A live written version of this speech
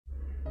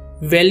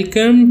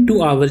Welcome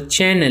to our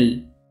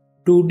channel.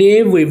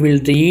 Today we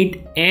will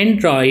read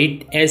and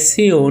write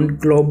essay on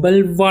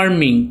global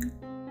warming.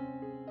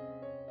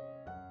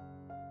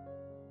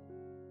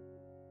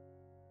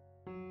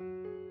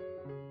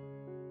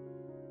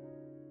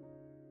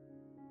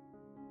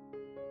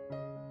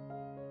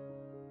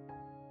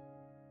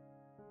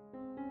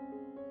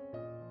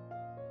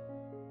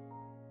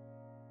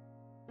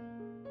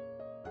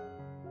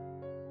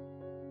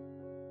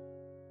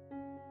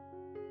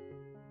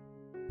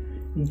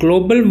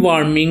 Global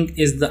warming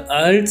is the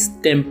Earth's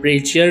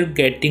temperature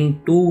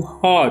getting too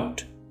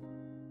hot.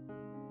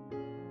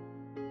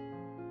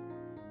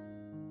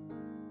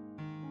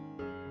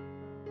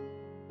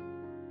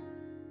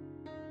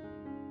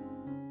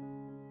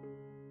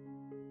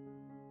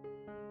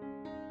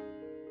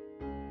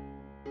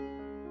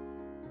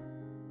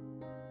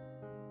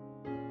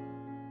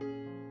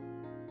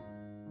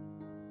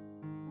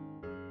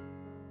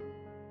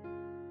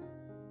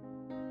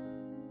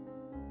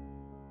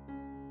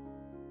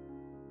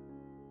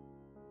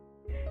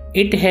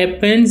 It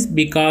happens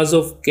because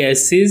of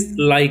gases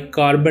like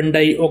carbon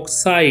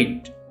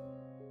dioxide.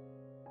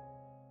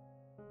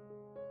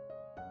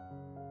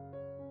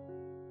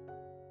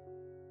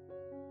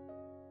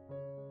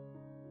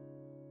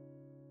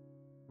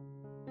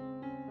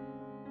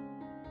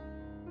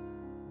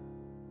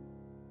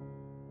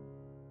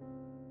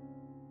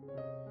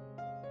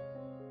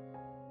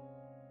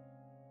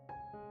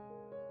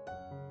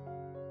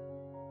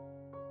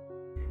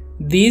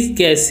 These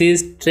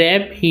gases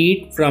trap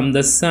heat from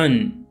the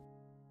sun.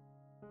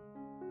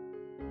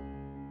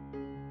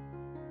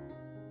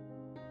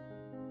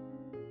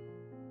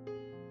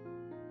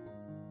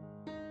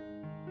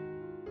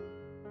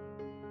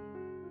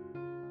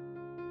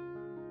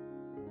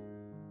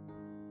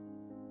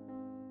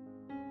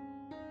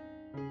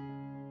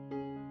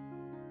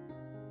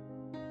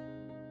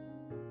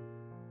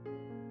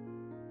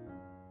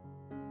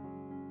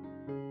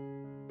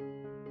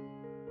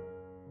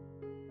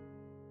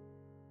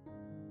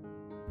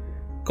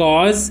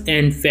 Cars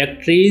and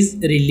factories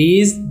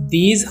release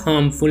these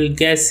harmful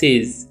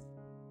gases.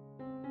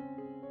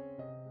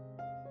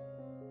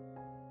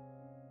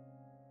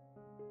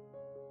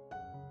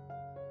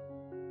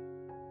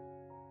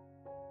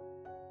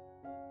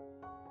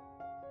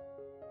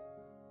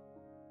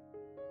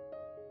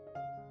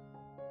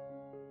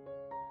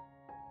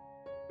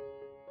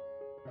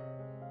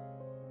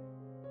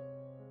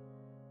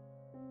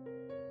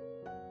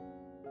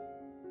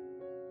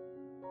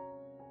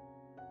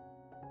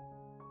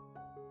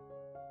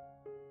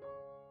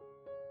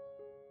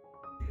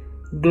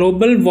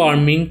 Global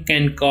warming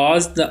can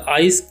cause the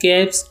ice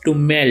caps to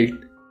melt.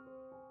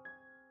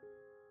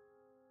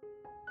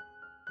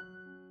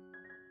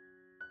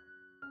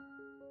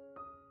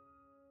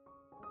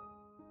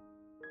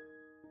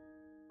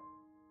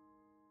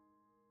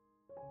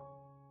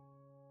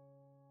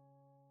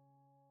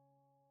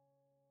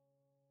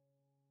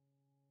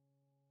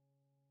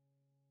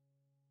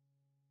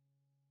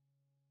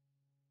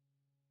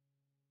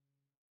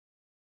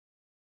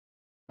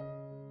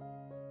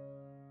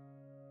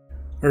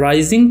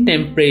 Rising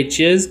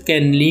temperatures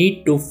can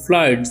lead to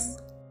floods.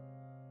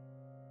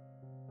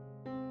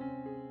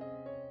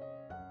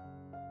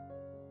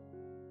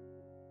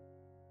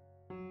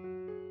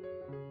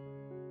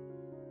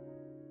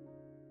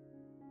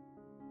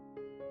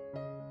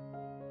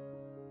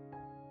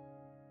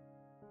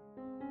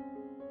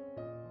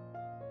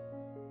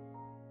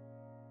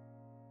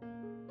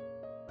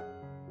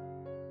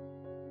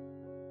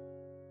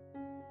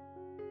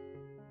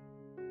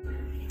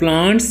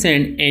 Plants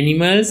and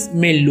animals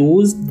may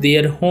lose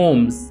their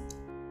homes.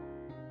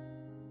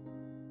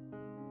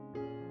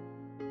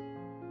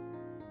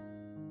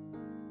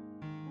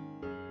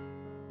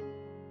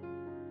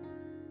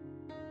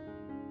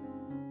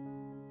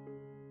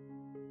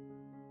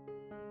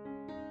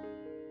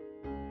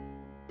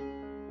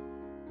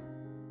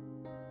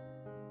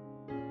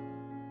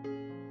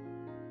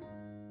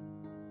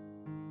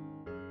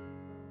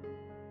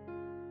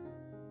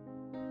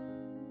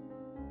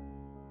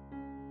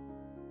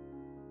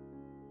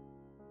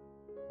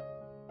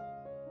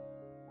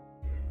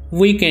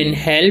 We can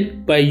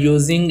help by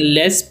using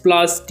less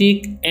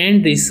plastic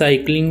and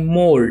recycling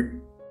more.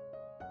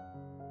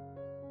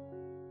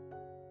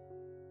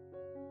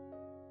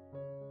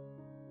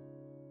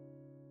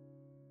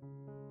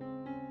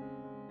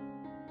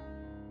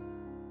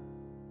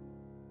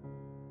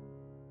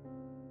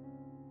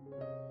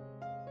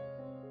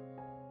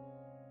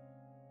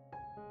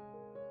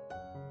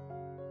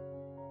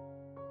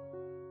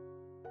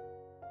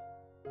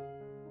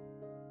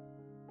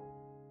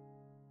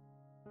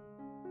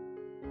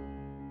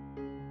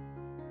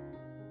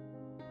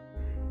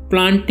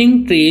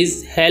 Planting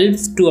trees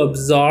helps to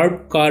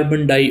absorb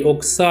carbon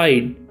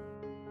dioxide.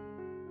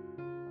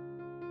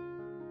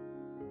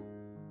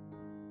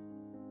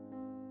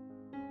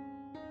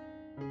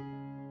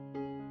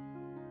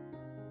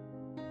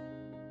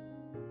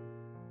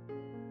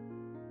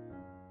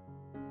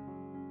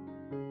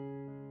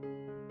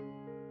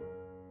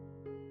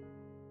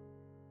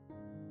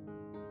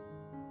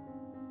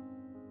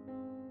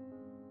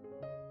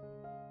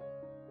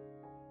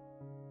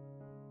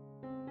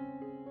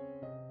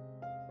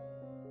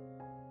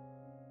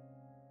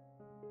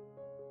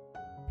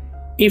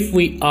 If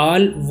we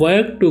all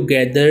work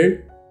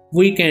together,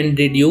 we can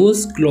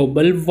reduce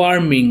global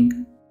warming.